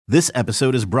This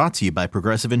episode is brought to you by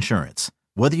Progressive Insurance.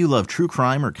 Whether you love true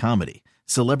crime or comedy,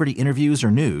 celebrity interviews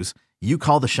or news, you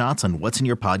call the shots on what's in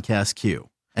your podcast queue.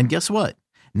 And guess what?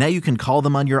 Now you can call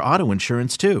them on your auto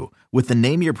insurance too with the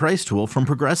Name Your Price tool from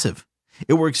Progressive.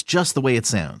 It works just the way it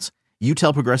sounds. You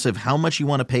tell Progressive how much you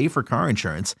want to pay for car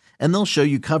insurance, and they'll show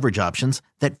you coverage options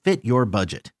that fit your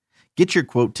budget. Get your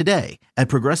quote today at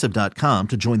Progressive.com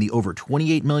to join the over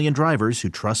 28 million drivers who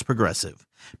trust Progressive.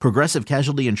 Progressive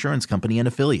Casualty Insurance Company and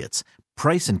Affiliates.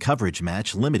 Price and coverage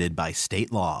match limited by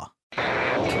state law.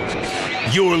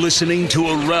 You're listening to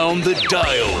Around the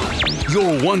Dial,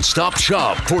 your one-stop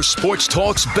shop for sports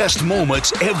talk's best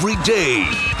moments every day.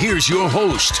 Here's your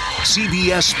host,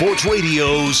 CBS Sports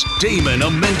Radio's Damon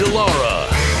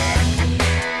Amendolara.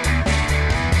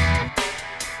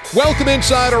 Welcome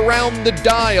inside Around the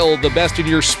Dial, the best in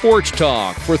your sports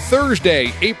talk. For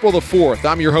Thursday, April the 4th,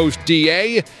 I'm your host,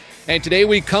 D.A., and today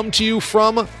we come to you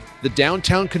from the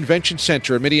Downtown Convention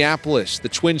Center in Minneapolis, the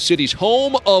Twin Cities,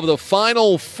 home of the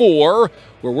Final Four,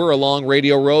 where we're along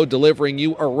Radio Road delivering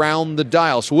you Around the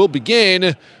Dial. So we'll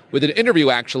begin with an interview,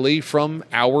 actually, from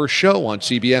our show on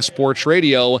CBS Sports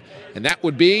Radio, and that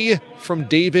would be from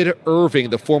David Irving,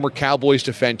 the former Cowboys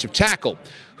defensive tackle,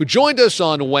 who joined us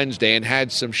on Wednesday and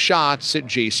had some shots at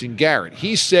Jason Garrett.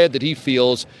 He said that he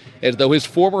feels as though his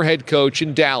former head coach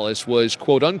in Dallas was,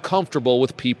 quote, uncomfortable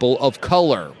with people of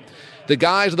color. The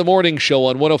guys of the morning show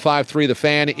on 105.3 The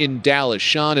Fan in Dallas,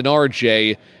 Sean and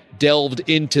RJ, delved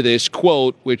into this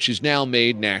quote, which is now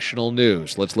made national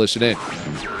news. Let's listen in.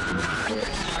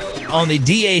 On the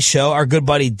DA show, our good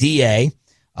buddy DA,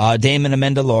 Damon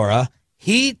Amendolara,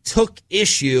 he took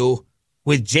issue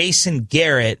with Jason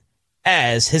Garrett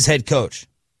as his head coach.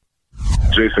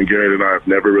 Jason Garrett and I have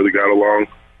never really got along.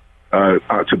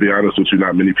 To be honest with you,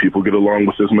 not many people get along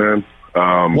with this man.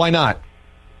 Why not?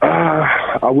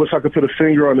 I wish I could put a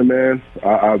finger on it, man.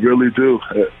 I really do.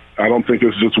 I don't think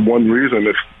it's just one reason.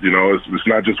 It's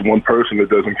not just one person that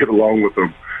doesn't get along with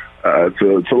him.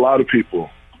 It's a lot of people.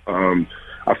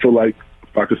 I feel like,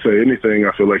 if I could say anything,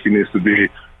 I feel like he needs to be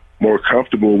more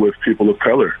comfortable with people of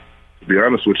color. To be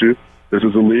honest with you, this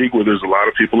is a league where there's a lot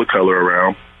of people of color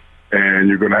around, and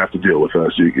you're going to have to deal with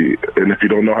us. And if you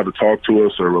don't know how to talk to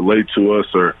us or relate to us,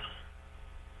 or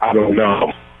I don't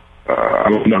know.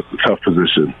 It's a tough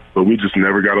position, but we just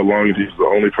never got along. He's the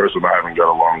only person I haven't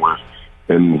got along with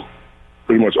in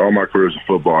pretty much all my careers in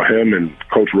football, him and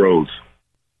Coach Rhodes.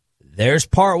 There's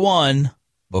part one.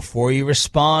 Before you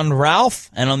respond, Ralph,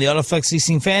 and on the AutoFlex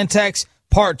Leasing fan text,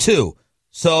 part two.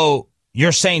 So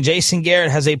you're saying Jason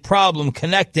Garrett has a problem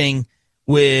connecting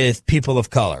with people of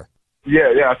color?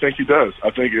 Yeah, I think he does.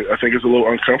 I think it's a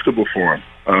little uncomfortable for him.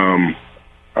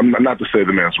 I'm not to say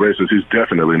the man's racist. He's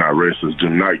definitely not racist. Do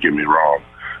not get me wrong.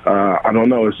 I don't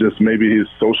know. It's just maybe he's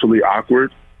socially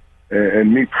awkward.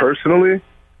 And me personally,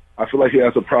 I feel like he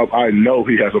has a problem. I know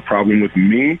he has a problem with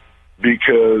me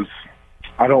because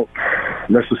I don't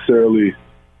necessarily,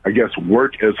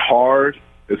 work as hard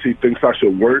as he thinks I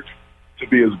should work to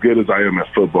be as good as I am at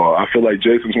football. I feel like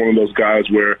Jason's one of those guys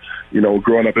where,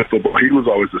 growing up in football, he was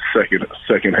always the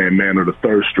second-hand man or the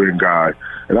third-string guy.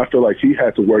 And I feel like he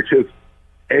had to work his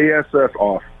ASF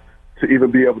off to even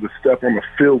be able to step on the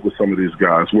field with some of these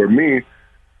guys, where me,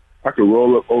 I could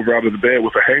roll up over out of the bed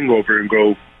with a hangover and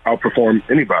go outperform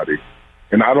anybody.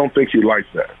 And I don't think he likes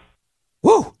that.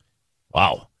 Woo!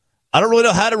 Wow. I don't really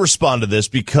know how to respond to this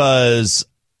because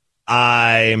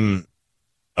I'm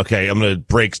going to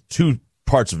break two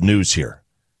parts of news here.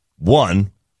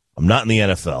 One, I'm not in the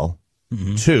NFL.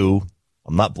 Mm-hmm. Two,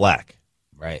 I'm not black.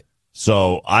 Right.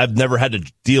 So I've never had to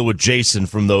deal with Jason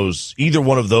from either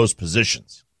one of those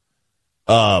positions.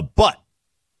 But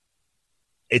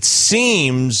it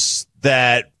seems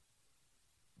that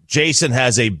Jason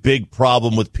has a big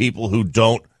problem with people who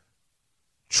don't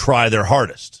try their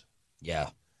hardest. Yeah.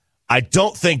 I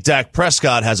don't think Dak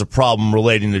Prescott has a problem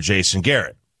relating to Jason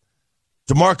Garrett.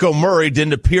 DeMarco Murray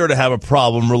didn't appear to have a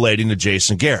problem relating to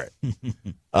Jason Garrett.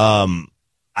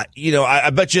 I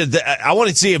bet you I want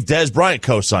to see if Dez Bryant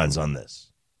co-signs on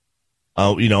this.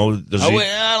 I don't know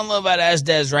about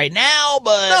Dez right now,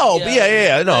 but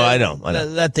I know.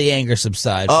 Let the anger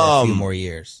subside for a few more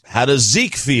years. How does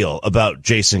Zeke feel about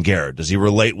Jason Garrett? Does he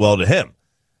relate well to him?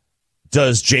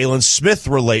 Does Jalen Smith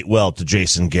relate well to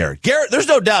Jason Garrett? There's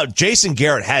no doubt Jason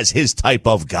Garrett has his type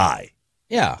of guy.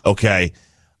 Yeah. Okay.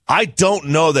 I don't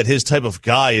know that his type of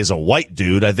guy is a white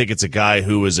dude. I think it's a guy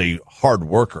who is a hard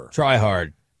worker. Try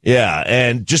hard. Yeah,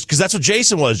 and just because that's what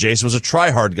Jason was. Jason was a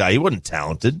try-hard guy. He wasn't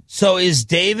talented. So is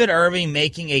David Irving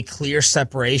making a clear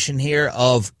separation here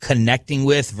of connecting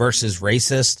with versus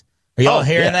racist? Are y'all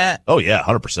hearing that? Oh, yeah,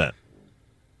 100%.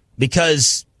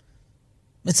 Because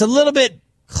it's a little bit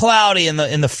cloudy in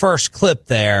the first clip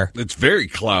there. It's very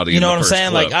cloudy. You know what I'm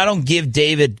saying? Like, I don't give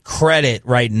David credit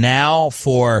right now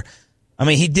for. I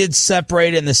mean, he did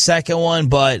separate it in the second one,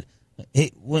 but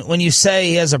when you say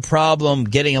he has a problem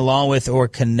getting along with or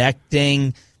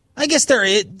connecting, I guess there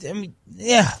is. I mean,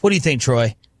 yeah. What do you think,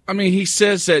 Troy? I mean, he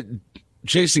says that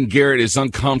Jason Garrett is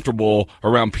uncomfortable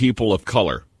around people of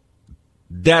color.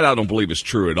 That I don't believe is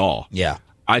true at all. Yeah.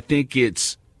 I think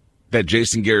it's that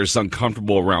Jason Garrett is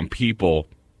uncomfortable around people,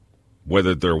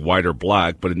 whether they're white or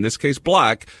black, but in this case,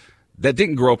 black, that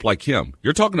didn't grow up like him.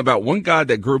 You're talking about one guy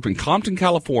that grew up in Compton,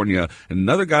 California, and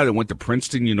another guy that went to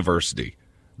Princeton University.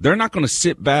 They're not going to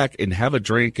sit back and have a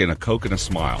drink and a Coke and a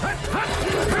smile.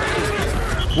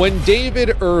 When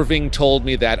David Irving told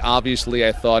me that, obviously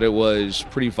I thought it was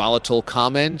pretty volatile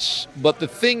comments. But the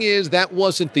thing is, that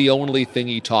wasn't the only thing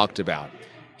he talked about.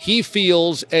 He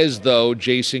feels as though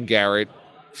Jason Garrett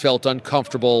felt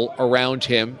uncomfortable around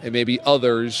him and maybe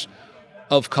others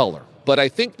of color. But I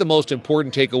think the most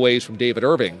important takeaways from David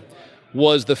Irving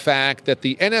was the fact that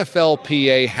the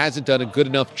NFLPA hasn't done a good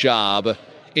enough job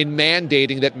in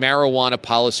mandating that marijuana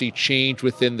policy change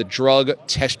within the drug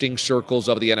testing circles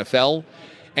of the NFL,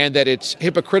 and that it's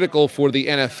hypocritical for the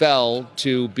NFL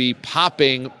to be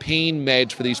popping pain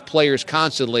meds for these players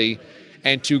constantly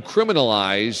and to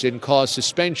criminalize and cause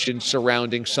suspension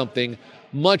surrounding something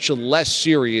much less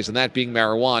serious, and that being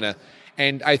marijuana.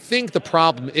 And I think the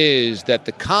problem is that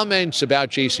the comments about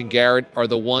Jason Garrett are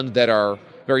the ones that are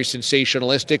very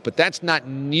sensationalistic, but that's not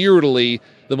nearly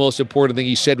the most important thing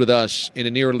he said with us in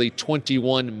a nearly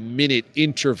 21-minute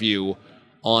interview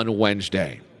on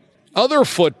Wednesday. Other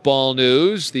football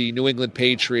news, the New England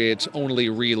Patriots only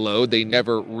reload. They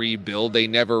never rebuild. They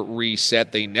never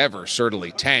reset. They never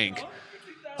certainly tank.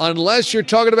 Unless you're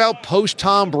talking about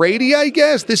post-Tom Brady, I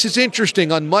guess. This is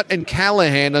interesting. On Mutt and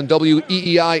Callahan on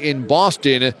WEEI in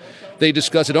Boston, they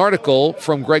discuss an article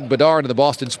from Greg Bedard in the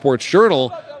Boston Sports Journal,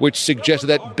 which suggested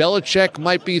that Belichick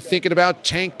might be thinking about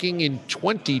tanking in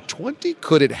 2020.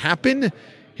 Could it happen?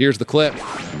 Here's the clip.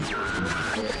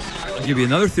 I'll give you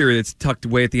another theory that's tucked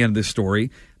away at the end of this story.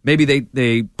 Maybe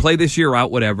they play this year out,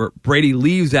 whatever. Brady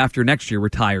leaves after next year,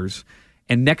 retires.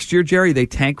 And next year, Jerry, they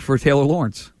tank for Taylor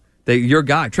Lawrence. Your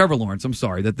guy, Trevor Lawrence, I'm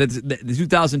sorry. The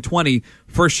 2020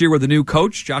 first year with the new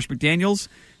coach, Josh McDaniels,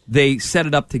 they set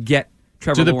it up to get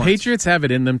Trevor Lawrence. Do the Patriots have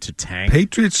it in them to tank?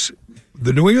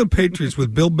 The New England Patriots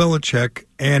with Bill Belichick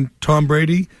and Tom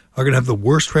Brady are going to have the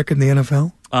worst record in the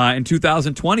NFL? In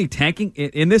 2020, tanking,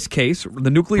 in this case, the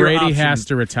nuclear Brady option, has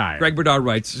to retire. Greg Bedard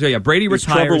writes. So, yeah, Brady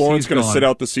retires. Is Trevor Lawrence going to sit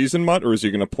out the season, Mutt, or is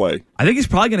he going to play? I think he's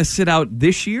probably going to sit out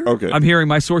this year. Okay. I'm hearing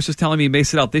my sources telling me he may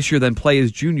sit out this year, then play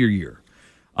his junior year.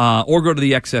 Or go to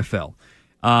the XFL.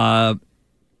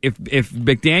 If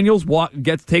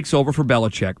McDaniels takes over for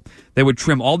Belichick, they would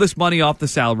trim all this money off the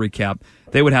salary cap.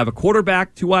 They would have a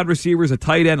quarterback, 2 wide receivers, a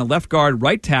tight end, a left guard,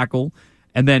 right tackle,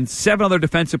 and then 7 other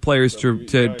defensive players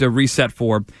to reset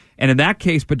for. And in that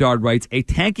case, Bedard writes, a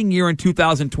tanking year in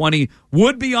 2020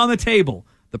 would be on the table.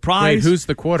 The prize. Wait, who's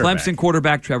the quarterback? Clemson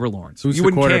quarterback Trevor Lawrence. Who's you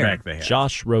the quarterback care. they have?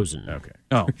 Josh Rosen. Okay.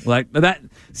 Oh, like that.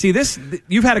 See, this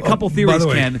you've had a couple theories,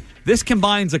 Ken. This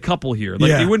combines a couple here.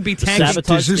 Like you wouldn't be tanking.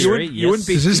 Does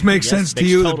this make sense to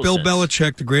you that Bill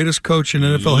Belichick, the greatest coach in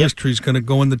NFL history, is going to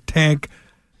go in the tank?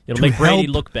 It'll make Brady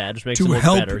look bad. Just makes him look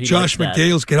better. To help Josh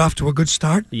McDaniels get off to a good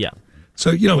start? Yeah.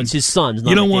 So it's his son.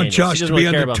 You don't want Josh to be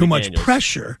under too much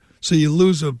pressure. So you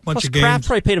lose a bunch of games. Kraft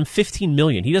probably paid him $15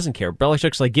 million. He doesn't care.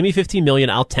 Belichick's like, give me $15 million,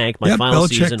 I'll tank my final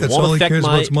season. That's all he cares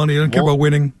about is money. He doesn't care about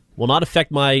winning. Will not affect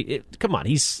my. Come on,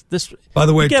 he's this. By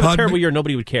the way, he could have a terrible year.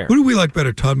 Nobody would care. Who do we like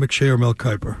better, Todd McShay or Mel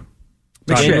Kiper?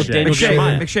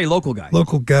 McShay, local guy.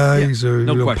 Local guy. Yeah, he's a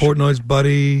Portnoy's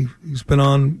buddy. He's been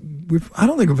on. I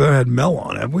don't think we've ever had Mel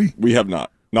on, have we? We have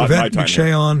not. Not we've in my had time.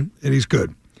 McShay on, and he's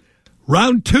good.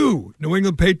 Round 2, New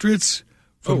England Patriots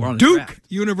from Duke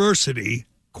University.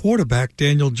 Quarterback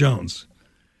Daniel Jones.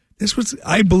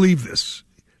 I believe this.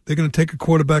 They're going to take a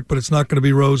quarterback, but it's not going to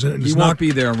be Rosen. And he won't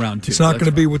be there in round 2. It's not going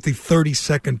to be with the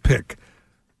 32nd pick.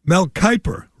 Mel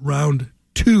Kiper, round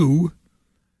 2,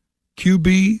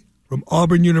 QB from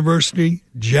Auburn University,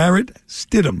 Jarrett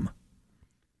Stidham.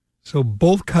 So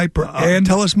both Kiper and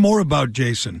tell us more about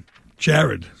Jason.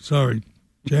 Jarrett Stidham,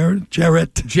 yeah.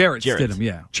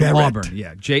 Jarrett. Auburn,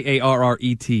 yeah. Jarrett.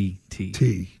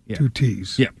 Yeah. 2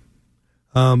 T's. Yeah.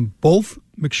 Both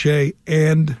McShay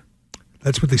and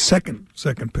that's with the second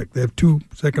pick. They have 2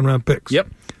 second-round picks. Yep.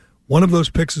 One of those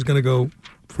picks is going to go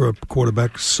for a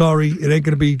quarterback. Sorry, it ain't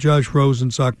going to be Josh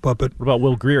Rosen, sock puppet. What about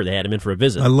Will Grier? They had him in for a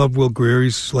visit. I love Will Grier.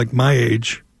 He's like my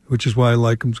age, which is why I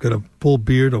like him. He's got a full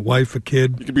beard, a wife, a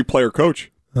kid. You could be player coach.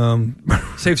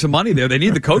 Save some money there. They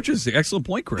need the coaches. Excellent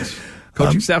point, Chris.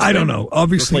 Coaching staff. I don't know.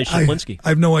 Obviously, I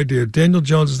have no idea. Daniel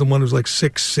Jones is the one who's like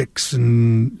 6'6"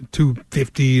 and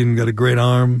 250 and got a great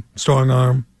arm, strong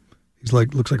arm. He's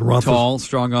looks like a Roethlisberger. Tall,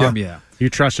 strong arm. Yeah. You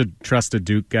trust a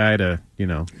Duke guy to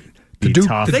The Duke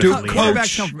coach.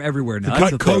 Quarterbacks come from everywhere now.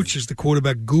 The coach is the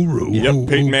quarterback guru. Yep,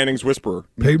 Peyton Manning's whisperer.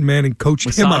 Peyton Manning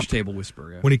coached him up table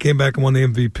whisperer, when he came back and won the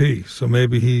MVP. So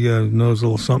maybe he knows a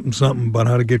little something about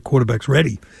how to get quarterbacks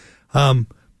ready.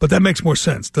 But that makes more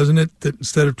sense, doesn't it? That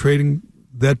instead of trading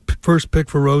that first pick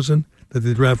for Rosen, that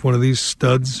they draft one of these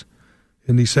studs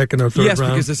in the second or third round. Yes,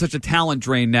 because there's such a talent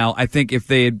drain now. I think if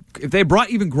they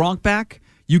brought even Gronk back,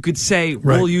 you could say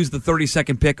we'll use the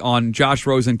 32nd pick on Josh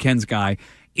Rosen, Ken's guy.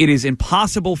 It is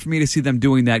impossible for me to see them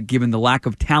doing that given the lack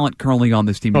of talent currently on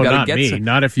this team. You've got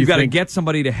to get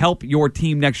somebody to help your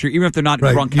team next year, even if they're not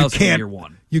Gronkowski in year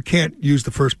one. You can't use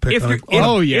the first pick. If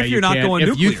you're not going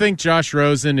nuclear. If you think Josh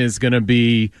Rosen is going to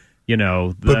be,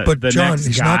 but John, next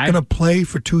he's guy, not going to play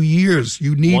for 2 years.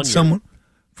 You need someone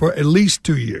for at least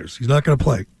 2 years. He's not going to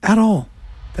play at all.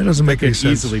 That doesn't make any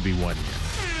sense. Easily be 1 year.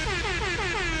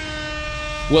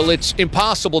 Well, it's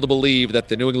impossible to believe that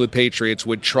the New England Patriots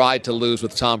would try to lose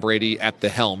with Tom Brady at the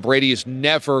helm. Brady is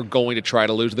never going to try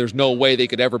to lose. There's no way they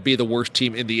could ever be the worst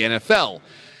team in the NFL.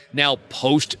 Now,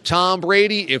 post Tom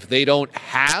Brady, if they don't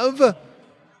have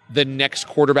the next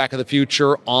quarterback of the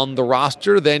future on the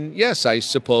roster, then yes, I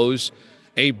suppose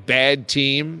a bad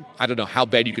team, I don't know how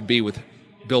bad you could be with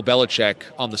Bill Belichick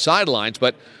on the sidelines,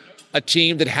 but a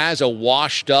team that has a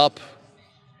washed up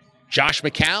Josh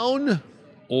McCown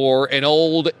or an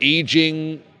old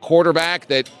aging quarterback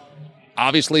that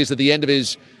obviously is at the end of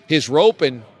his rope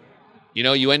and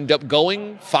you end up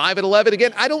going 5-11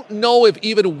 again. I don't know if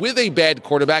even with a bad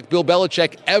quarterback, Bill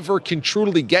Belichick ever can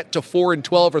truly get to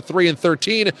 4-12 or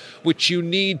 3-13, which you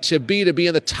need to be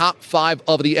in the top 5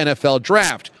 of the NFL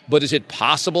draft. But is it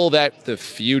possible that the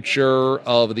future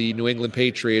of the New England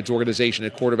Patriots organization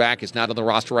at quarterback is not on the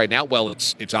roster right now? Well,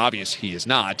 it's obvious he is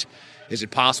not. Is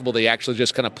it possible they actually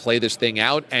just kind of play this thing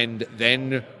out and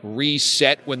then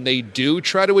reset when they do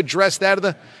try to address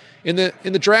that in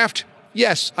the draft?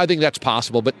 Yes, I think that's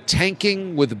possible. But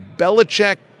tanking with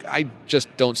Belichick, I just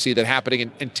don't see that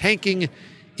happening. And tanking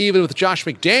even with Josh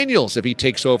McDaniels, if he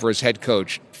takes over as head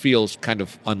coach, feels kind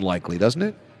of unlikely, doesn't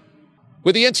it?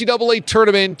 With the NCAA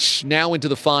tournament now into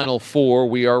the Final Four,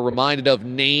 we are reminded of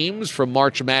names from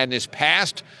March Madness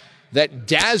past that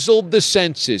dazzled the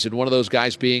senses, and one of those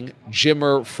guys being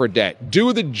Jimmer Fredette.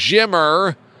 Do the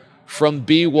Jimmer from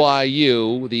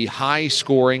BYU, the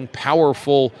high-scoring,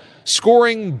 powerful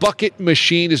scoring bucket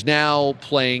machine, is now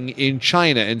playing in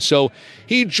China. And so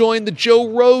he joined the Joe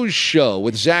Rose Show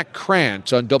with Zach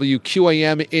Krantz on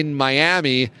WQAM in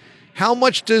Miami. How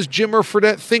much does Jimmer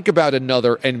Fredette think about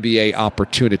another NBA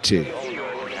opportunity?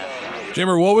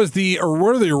 Jimmer,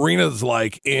 what are the arenas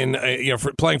like in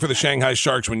for playing for the Shanghai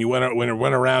Sharks when you went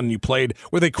around and you played?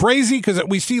 Were they crazy? Because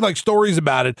we see like stories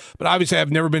about it, but obviously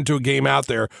I've never been to a game out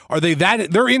there. Are they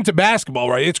they're into basketball,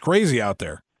 right? It's crazy out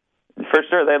there. For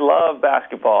sure, they love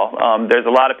basketball. There's a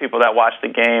lot of people that watch the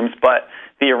games, but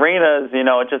the arenas,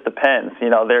 it just depends.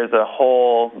 There's a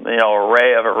whole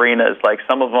array of arenas. Like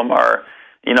some of them are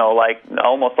like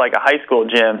almost like a high school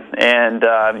gym, and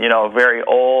very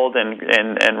old and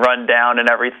run down and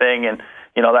everything, and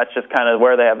that's just kind of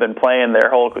where they have been playing their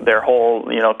whole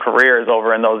careers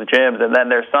over in those gyms. And then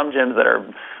there's some gyms that are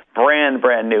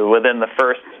brand new within the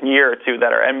first year or two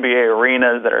that are NBA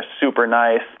arenas that are super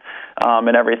nice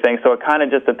and everything. So it kind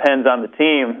of just depends on the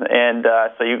team, and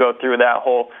so you go through that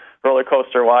whole roller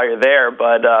coaster while you're there.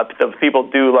 But the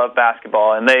people do love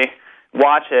basketball, and they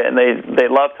watch it, and they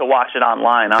love to watch it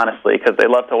online, honestly, because they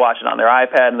love to watch it on their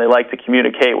iPad, and they like to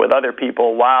communicate with other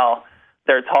people while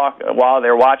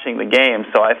they're watching the game.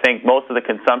 So I think most of the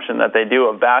consumption that they do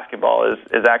of basketball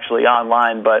is actually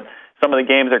online. But some of the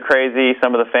games are crazy,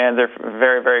 some of the fans are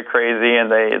very, very crazy,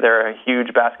 and they're a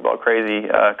huge basketball crazy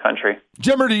country.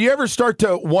 Jimmer, do you ever start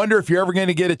to wonder if you're ever going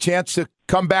to get a chance to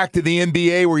come back to the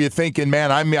NBA, where you're thinking,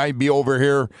 man, I might be over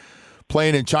here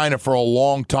playing in China for a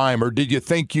long time, or did you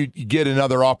think you'd get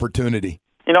another opportunity?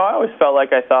 I always felt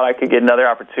like I thought I could get another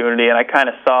opportunity, and I kind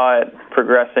of saw it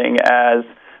progressing as,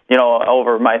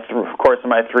 over my course of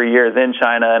my 3 years in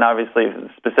China, and obviously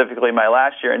specifically my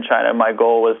last year in China, my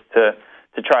goal was to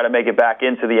try to make it back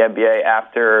into the NBA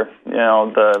after,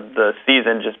 the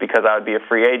season, just because I would be a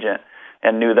free agent,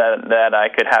 and knew that I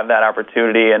could have that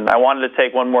opportunity, and I wanted to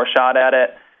take one more shot at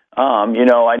it.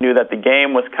 I knew that the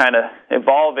game was kind of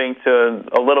evolving to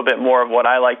a little bit more of what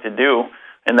I like to do,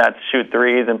 and that's shoot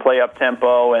threes and play up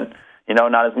tempo and,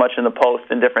 not as much in the post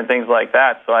and different things like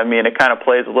that. So, I mean, it kind of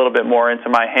plays a little bit more into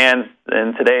my hands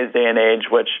in today's day and age,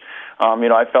 which,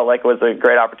 I felt like it was a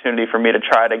great opportunity for me to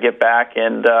try to get back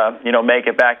and, make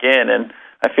it back in. And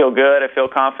I feel good. I feel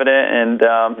confident and,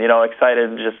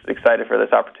 excited for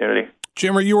this opportunity.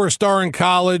 Jimmer, you were a star in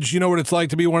college. You know what it's like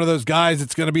to be one of those guys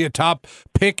that's going to be a top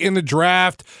pick in the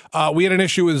draft. We had an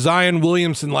issue with Zion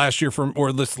Williamson last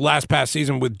past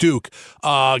season with Duke.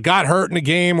 Got hurt in a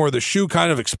game or the shoe kind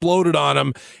of exploded on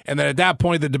him. And then at that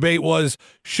point, the debate was,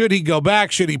 should he go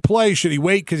back? Should he play? Should he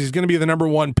wait because he's going to be the number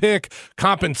one pick?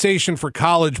 Compensation for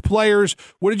college players.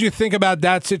 What did you think about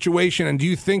that situation? And do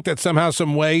you think that somehow,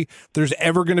 some way, there's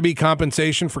ever going to be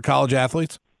compensation for college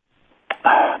athletes?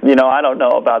 I don't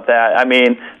know about that. I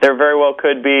mean, there very well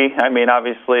could be. I mean,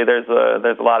 obviously, there's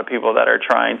a lot of people that are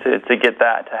trying to get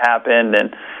that to happen,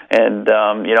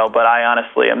 but I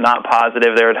honestly am not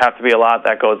positive. There would have to be a lot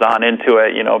that goes on into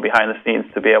it, behind the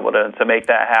scenes to be able to make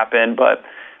that happen. But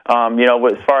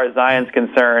as far as Zion's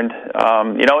concerned,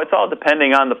 it's all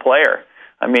depending on the player.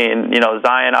 I mean,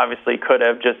 Zion obviously could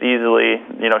have just easily,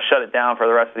 shut it down for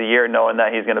the rest of the year, knowing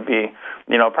that he's going to be,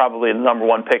 probably the number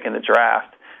one pick in the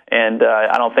draft. And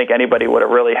I don't think anybody would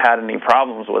have really had any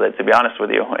problems with it, to be honest with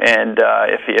you. And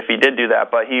if he did do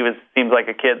that, but seems like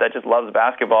a kid that just loves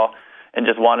basketball and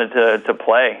just wanted to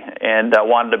play and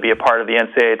wanted to be a part of the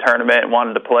NCAA tournament and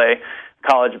wanted to play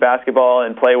college basketball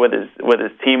and play with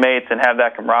his teammates and have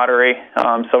that camaraderie.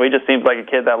 So he just seems like a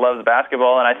kid that loves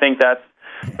basketball, and I think that's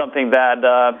something that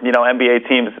NBA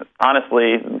teams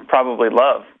honestly probably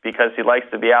love because he likes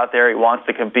to be out there. He wants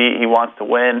to compete. He wants to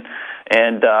win.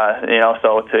 And,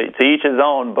 so to each his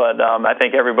own, but I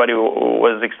think everybody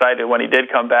was excited when he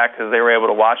did come back because they were able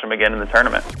to watch him again in the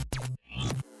tournament.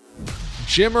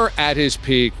 Jimmer at his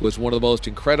peak was one of the most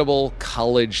incredible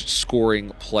college scoring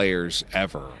players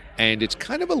ever. And it's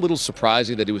kind of a little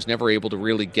surprising that he was never able to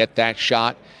really get that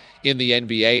shot in the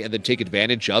NBA and then take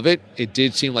advantage of it. It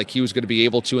did seem like he was going to be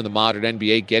able to, in the modern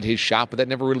NBA, get his shot, but that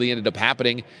never really ended up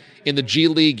happening. In the G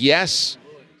League, yes.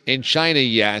 In China,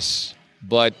 yes.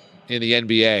 But in the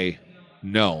NBA,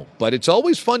 no. But it's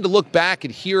always fun to look back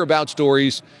and hear about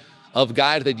stories of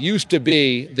guys that used to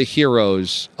be the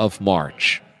heroes of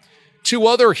March. Two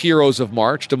other heroes of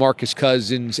March, DeMarcus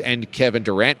Cousins and Kevin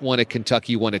Durant, one at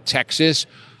Kentucky, one at Texas,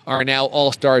 are now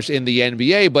all-stars in the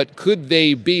NBA, but could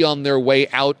they be on their way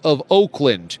out of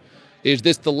Oakland? Is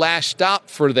this the last stop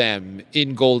for them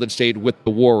in Golden State with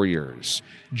the Warriors?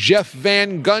 Jeff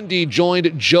Van Gundy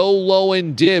joined Joe Lowe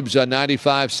and Dibs on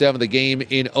 95.7 The Game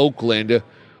in Oakland.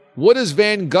 What does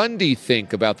Van Gundy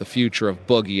think about the future of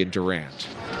Boogie and Durant?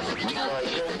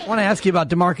 I want to ask you about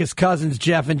DeMarcus Cousins,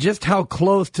 Jeff, and just how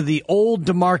close to the old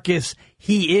DeMarcus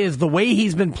he is, the way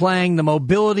he's been playing, the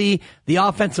mobility, the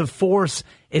offensive force.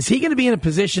 Is he going to be in a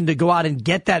position to go out and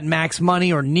get that max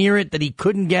money or near it that he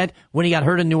couldn't get when he got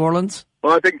hurt in New Orleans?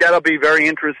 Well, I think that'll be very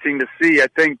interesting to see. I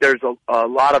think there's a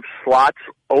lot of slots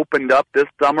opened up this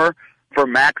summer for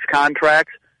max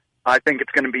contracts. I think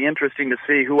it's going to be interesting to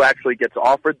see who actually gets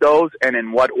offered those and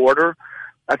in what order.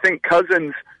 I think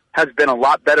Cousins has been a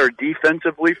lot better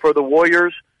defensively for the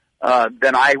Warriors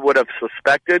than I would have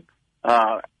suspected.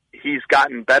 He's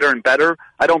gotten better and better.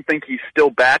 I don't think he's still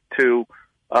back to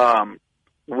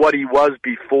what he was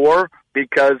before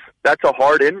because that's a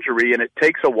hard injury and it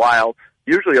takes a while,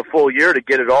 usually a full year, to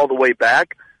get it all the way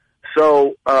back.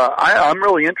 So I'm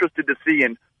really interested to see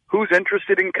in who's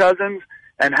interested in Cousins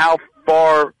and how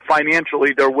far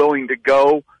financially they're willing to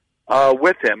go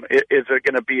with him. Is there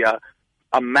going to be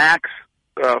a max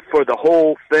for the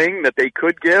whole thing that they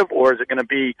could give, or is it going to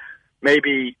be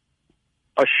maybe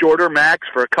a shorter max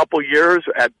for a couple years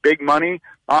at big money?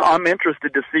 I'm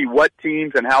interested to see what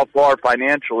teams and how far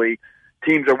financially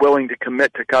teams are willing to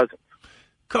commit to Cousins.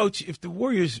 Coach, if the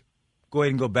Warriors go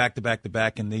ahead and go back to back to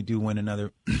back and they do win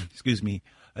another,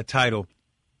 a title,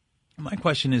 my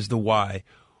question is the why.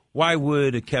 Why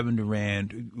would a Kevin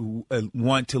Durant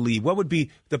want to leave? What would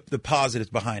be the positives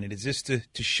behind it? Is this to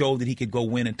show that he could go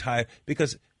win and tie?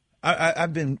 Because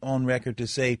I've been on record to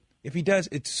say, if he does,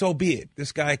 it's so be it.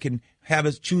 This guy can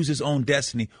choose his own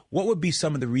destiny. What would be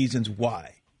some of the reasons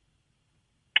why?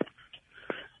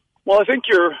 Well, I think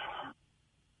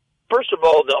first of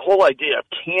all, the whole idea of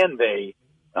can they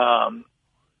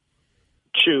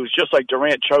choose, just like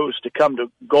Durant chose to come to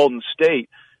Golden State,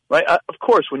 right? Of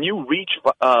course, when you reach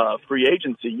free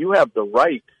agency, you have the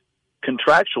right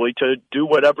contractually to do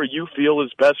whatever you feel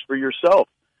is best for yourself.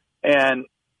 And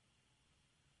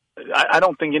I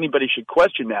don't think anybody should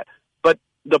question that. But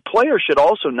the players should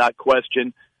also not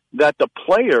question that that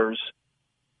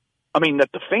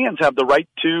the fans have the right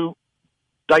to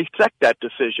dissect that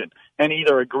decision and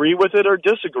either agree with it or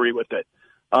disagree with it.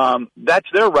 That's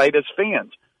their right as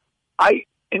fans.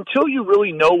 Until you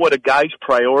really know what a guy's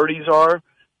priorities are,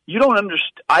 you don't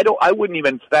understand. I wouldn't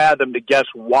even fathom to guess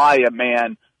why a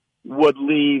man would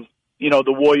leave, the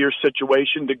Warriors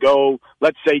situation to go,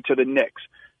 let's say, to the Knicks.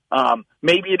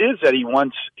 Maybe it is that he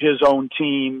wants his own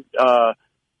team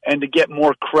and to get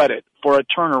more credit for a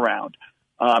turnaround.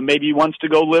 Maybe he wants to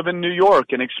go live in New York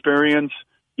and experience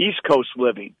East Coast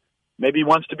living. Maybe he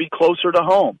wants to be closer to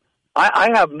home.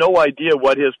 I have no idea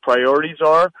what his priorities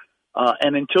are,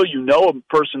 and until you know a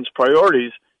person's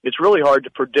priorities, it's really hard to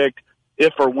predict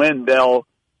if or when they'll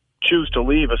choose to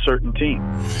leave a certain team.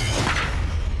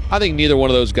 I think neither one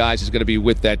of those guys is going to be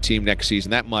with that team next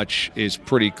season. That much is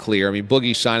pretty clear. I mean,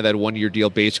 Boogie signed that one-year deal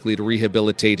basically to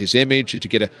rehabilitate his image, to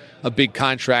get a big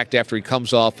contract after he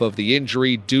comes off of the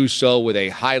injury, do so with a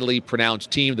highly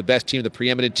pronounced team, the best team, the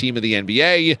preeminent team of the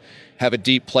NBA, have a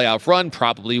deep playoff run,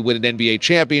 probably win an NBA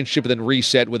championship, and then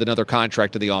reset with another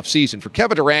contract in the offseason. For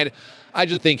Kevin Durant, I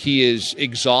just think he is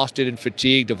exhausted and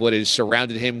fatigued of what has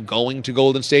surrounded him going to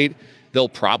Golden State. They'll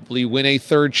probably win a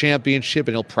third championship,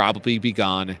 and he'll probably be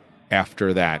gone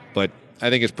after that. But I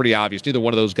think it's pretty obvious. Neither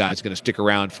one of those guys is going to stick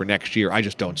around for next year. I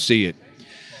just don't see it.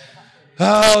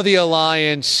 Oh, the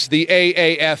Alliance, the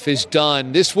AAF is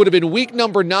done. This would have been week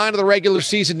number 9 of the regular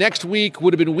season. Next week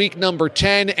would have been week number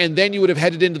 10, and then you would have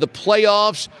headed into the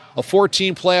playoffs, a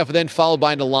 14 playoff, and then followed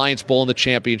by an Alliance Bowl in the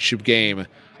championship game.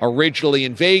 Originally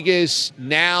in Vegas,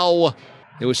 now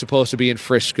it was supposed to be in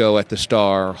Frisco at the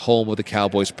Star, home of the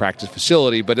Cowboys practice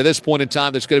facility. But at this point in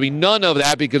time, there's going to be none of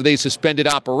that because they suspended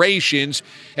operations.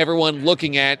 Everyone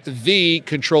looking at the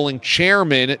controlling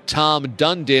chairman, Tom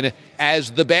Dundon, as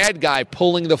the bad guy,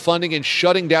 pulling the funding and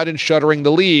shutting down and shuttering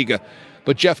the league.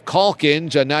 But Jeff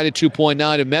Calkins,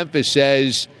 92.9 in Memphis,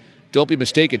 says, don't be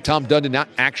mistaken, Tom Dundon not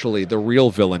actually the real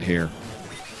villain here.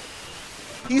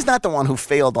 He's not the one who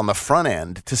failed on the front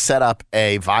end to set up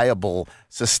a viable,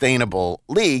 sustainable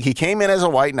league. He came in as a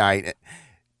white knight,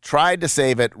 tried to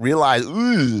save it, realized,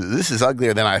 this is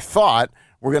uglier than I thought.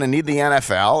 We're going to need the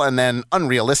NFL, and then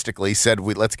unrealistically said,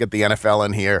 let's get the NFL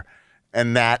in here.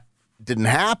 And that didn't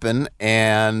happen,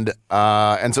 and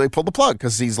so he pulled the plug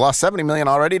because he's lost $70 million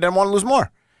already, didn't want to lose more.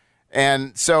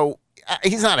 And so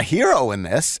he's not a hero in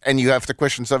this, and you have to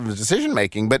question some of his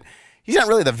decision-making, but he's not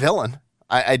really the villain.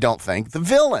 I don't think. The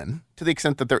villain, to the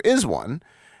extent that there is one,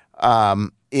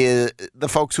 is the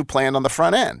folks who planned on the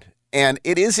front end. And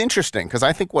it is interesting because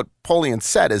I think what Polian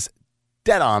said is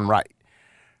dead on right.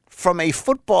 From a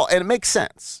football, and it makes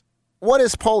sense. What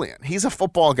is Polian? He's a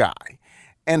football guy.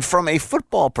 And from a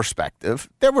football perspective,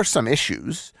 there were some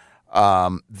issues.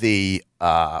 The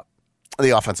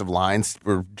offensive lines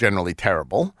were generally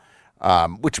terrible,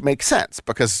 which makes sense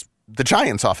because the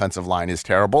Giants' offensive line is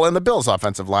terrible, and the Bills'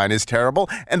 offensive line is terrible,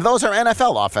 and those are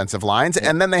NFL offensive lines,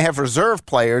 and then they have reserve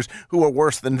players who are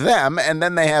worse than them, and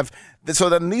then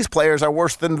then these players are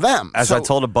worse than them. As I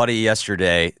told a buddy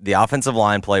yesterday, the offensive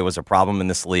line play was a problem in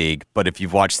this league, but if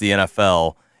you've watched the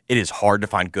NFL, it is hard to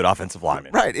find good offensive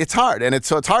linemen. Right, it's hard, and it's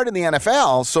hard in the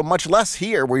NFL, so much less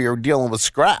here where you're dealing with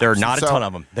scraps. There are not a ton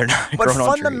of them. They're not. But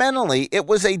fundamentally, it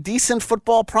was a decent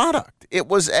football product. It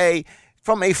was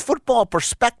from a football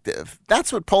perspective,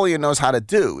 that's what Polian knows how to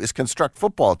do, is construct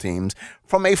football teams.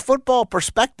 From a football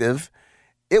perspective,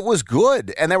 it was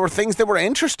good, and there were things that were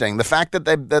interesting. The fact that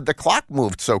the clock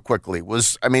moved so quickly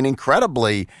was,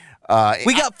 incredibly.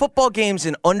 We got football games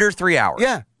in under 3 hours.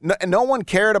 Yeah. No one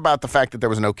cared about the fact that there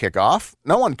was no kickoff.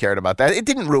 No one cared about that. It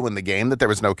didn't ruin the game that there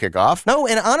was no kickoff. No,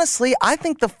 and honestly, I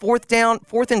think the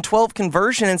 4th and 12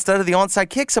 conversion instead of the onside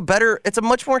kick's it's a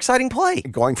much more exciting play.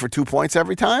 Going for 2 points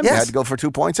every time? Yes. You had to go for 2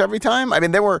 points every time?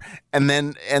 Hashtag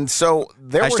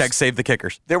save the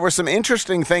kickers. There were some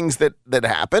interesting things that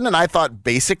happened, and I thought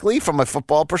basically from a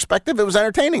football perspective, it was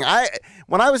entertaining.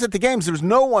 When I was at the games, there was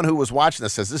no one who was watching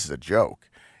this says, this is a joke.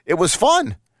 It was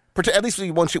fun. At least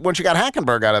once you got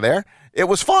Hackenberg out of there, it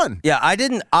was fun. Yeah,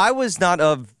 I was not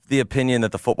of the opinion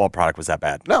that the football product was that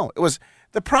bad. No, it was.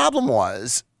 The problem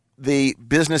was the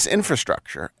business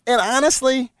infrastructure. And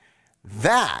honestly,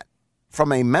 that,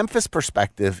 from a Memphis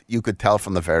perspective, you could tell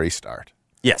from the very start.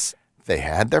 Yes. They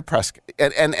had their press.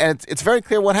 And it's very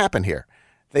clear what happened here.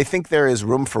 They think there is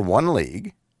room for one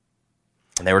league.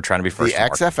 And they were trying to be first. The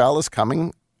XFL is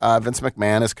coming. Vince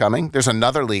McMahon is coming. There's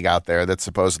another league out there that's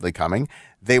supposedly coming.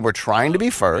 They were trying to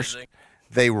be first.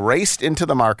 They raced into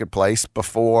the marketplace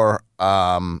before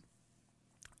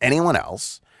anyone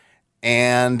else,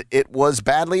 and it was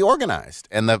badly organized.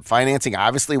 And the financing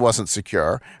obviously wasn't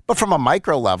secure. But from a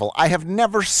micro level, I have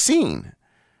never seen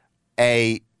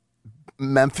a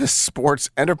Memphis sports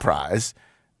enterprise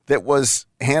that was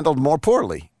handled more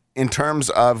poorly. in terms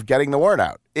of getting the word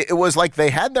out. It was like they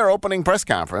had their opening press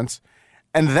conference,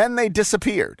 and then they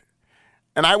disappeared.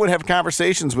 And I would have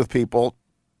conversations with people,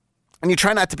 and you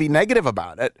try not to be negative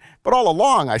about it, but all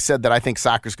along I said that I think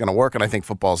soccer's going to work and I think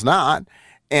football's not.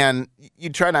 And you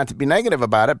try not to be negative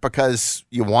about it because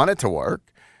you want it to work.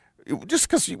 Just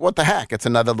because, what the heck, it's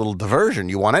another little diversion.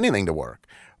 You want anything to work.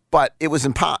 But it was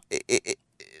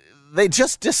they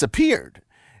just disappeared.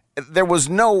 There was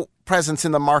no presence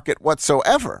in the market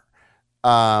whatsoever.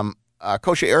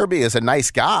 Coach Irby is a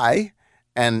nice guy,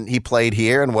 and he played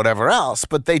here and whatever else,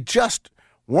 but they just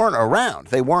weren't around.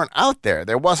 They weren't out there.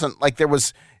 There wasn't like there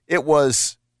was. It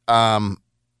was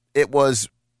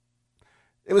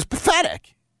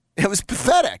pathetic. It was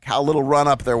pathetic how little run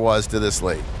up there was to this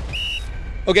league.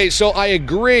 Okay, so I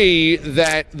agree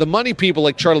that the money people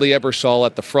like Charlie Ebersol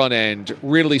at the front end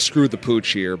really screwed the pooch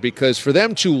here, because for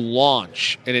them to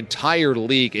launch an entire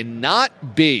league and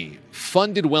not be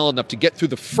funded well enough to get through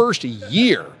the first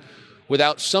year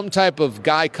without some type of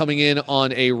guy coming in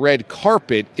on a red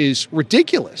carpet is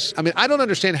ridiculous. I mean, I don't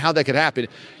understand how that could happen.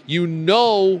 You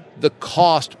know the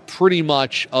cost pretty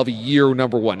much of year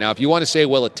number one. Now, if you want to say,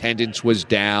 well, attendance was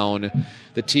down,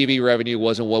 the TV revenue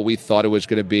wasn't what we thought it was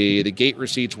going to be, the gate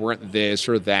receipts weren't this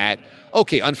or that,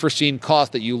 okay, unforeseen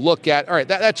cost that you look at, all right,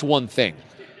 that's one thing.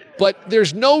 But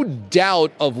there's no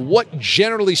doubt of what,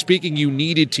 generally speaking, you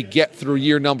needed to get through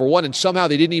year number one, and somehow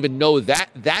they didn't even know that.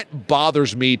 That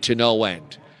bothers me to no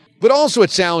end. But also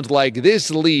it sounds like this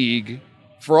league,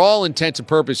 for all intents and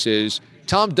purposes,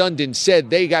 Tom Dundon said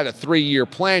they got a 3-year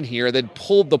plan here, then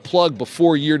pulled the plug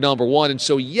before year number one. And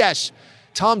so, yes,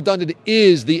 Tom Dundon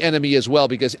is the enemy as well,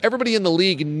 because everybody in the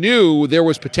league knew there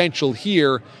was potential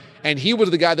here, and he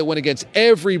was the guy that went against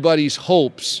everybody's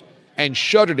hopes and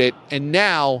shuttered it, and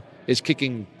now is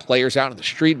kicking players out on the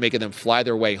street, making them fly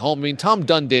their way home. I mean, Tom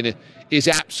Dundon is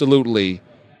absolutely,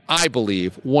 I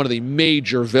believe, one of the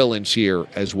major villains here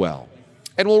as well.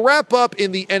 And we'll wrap up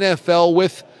in the NFL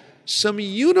with some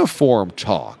uniform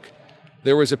talk.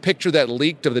 There was a picture that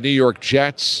leaked of the New York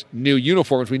Jets' new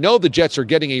uniforms. We know the Jets are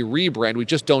getting a rebrand. We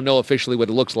just don't know officially what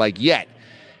it looks like yet.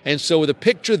 And so with a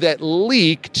picture that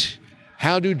leaked,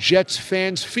 how do Jets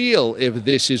fans feel if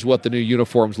this is what the new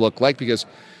uniforms look like? Because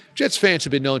Jets fans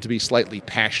have been known to be slightly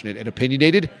passionate and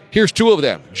opinionated. Here's two of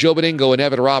them, Joe Beningo and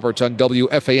Evan Roberts on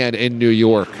WFAN in New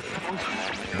York.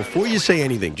 Before you say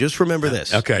anything, just remember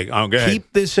this. Okay, go ahead.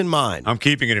 Keep this in mind. I'm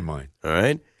keeping it in mind. All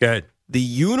right? Good. The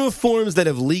uniforms that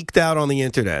have leaked out on the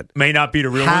internet may not be the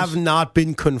real have ones. not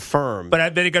been confirmed.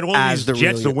 But they got all these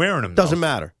Jets are wearing them. Doesn't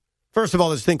matter. First of all,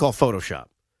 there's a thing called Photoshop.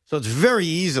 So it's very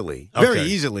easily,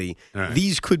 right,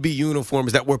 these could be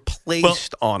uniforms that were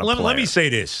placed on a player. Let me say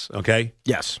this, okay?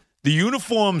 Yes. The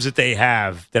uniforms that they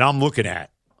have that I'm looking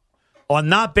at are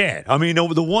not bad. I mean,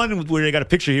 the one where they got a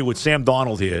picture here with Sam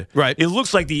Darnold here, right? It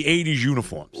looks like the 80s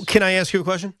uniforms. Can I ask you a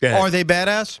question? Are they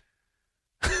badass?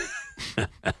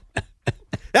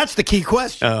 That's the key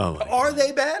question. Are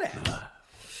they badass?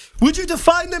 Would you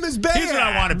define them as badass? Here's what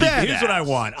I want to be. Here's what I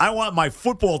want. I want my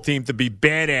football team to be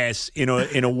badass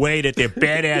in a way that they're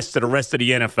badass to the rest of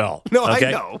the NFL. No, okay?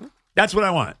 I know. That's what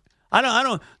I want. I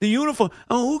don't. The uniform.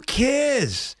 Oh, who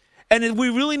cares? And we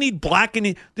really need black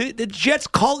in the Jets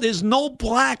color. There's no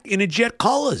black in the Jet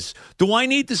colors. Do I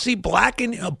need to see black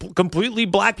in a completely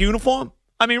black uniform?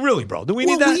 I mean, really, bro? Do we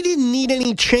need that? We didn't need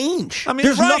any change. I mean,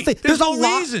 there's right. nothing. There's no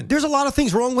reason. There's a lot of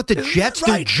things wrong with the Jets.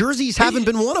 Their jerseys haven't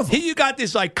been one of them. Here you got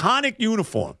this iconic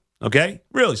uniform. Okay,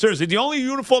 really, seriously, the only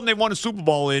uniform they won a Super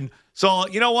Bowl in. So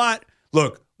you know what?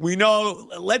 Look, we know.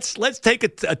 Let's take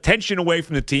attention away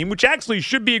from the team, which actually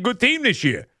should be a good team this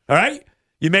year. All right,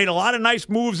 you made a lot of nice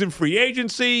moves in free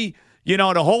agency. You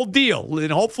know, the whole deal,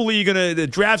 and hopefully the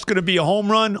draft's gonna be a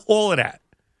home run. All of that.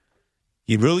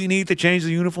 You really need to change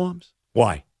the uniforms?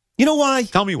 Why? You know why?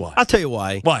 Tell me why. I'll tell you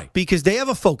why. Why? Because they have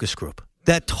a focus group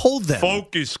that told them.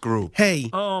 Focus group. Hey.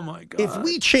 Oh, my God. If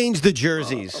we change the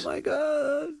jerseys. Oh, my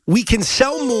God. We can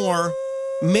sell more,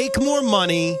 make more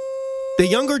money. The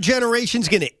younger generation's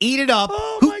going to eat it up.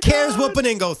 Who cares what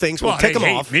Beningo thinks? We'll take them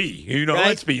hate off. Me. You know, right?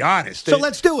 Let's be honest. So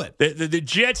let's do it. The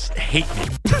Jets hate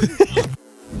me.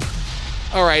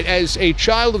 All right, as a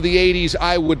child of the 80s,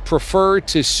 I would prefer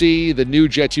to see the new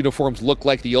Jets uniforms look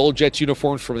like the old Jets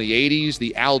uniforms from the 80s,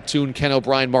 the Al Toon, Ken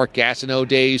O'Brien, Mark Gastineau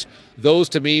days. Those,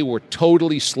 to me, were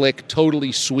totally slick,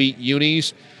 totally sweet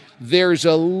unis. There's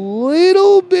a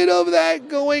little bit of that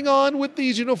going on with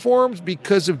these uniforms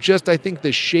because of just, I think,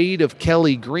 the shade of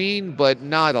Kelly Green, but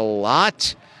not a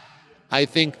lot. I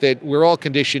think that we're all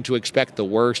conditioned to expect the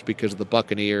worst because of the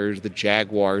Buccaneers, the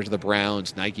Jaguars, the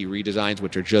Browns, Nike redesigns,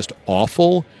 which are just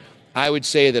awful. I would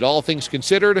say that all things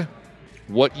considered,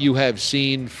 what you have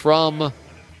seen from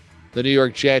the New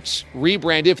York Jets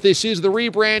rebrand. If this is the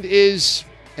rebrand,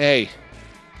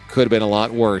 could have been a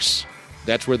lot worse.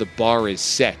 That's where the bar is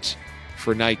set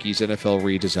for Nike's NFL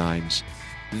redesigns.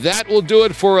 That will do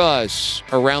it for us.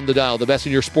 Around the Dial, the best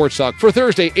in your sports talk for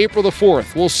Thursday, April the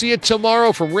 4th. We'll see you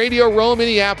tomorrow from Radio Row,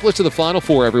 Minneapolis to the Final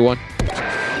Four, everyone.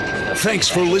 Thanks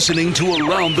for listening to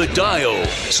Around the Dial.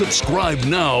 Subscribe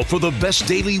now for the best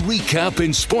daily recap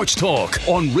in sports talk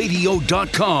on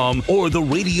radio.com or the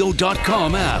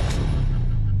radio.com app.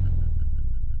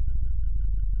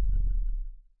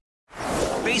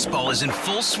 Baseball is in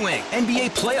full swing.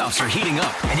 NBA playoffs are heating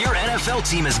up, and your NFL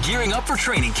team is gearing up for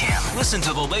training camp. Listen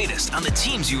to the latest on the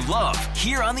teams you love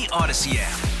here on the Odyssey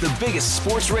app. The biggest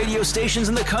sports radio stations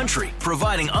in the country,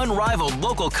 providing unrivaled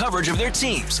local coverage of their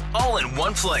teams, all in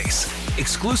one place.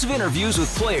 Exclusive interviews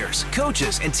with players,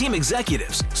 coaches, and team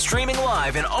executives, streaming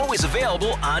live and always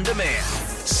available on demand.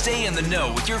 Stay in the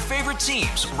know with your favorite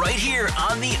teams right here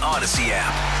on the Odyssey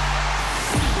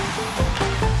app.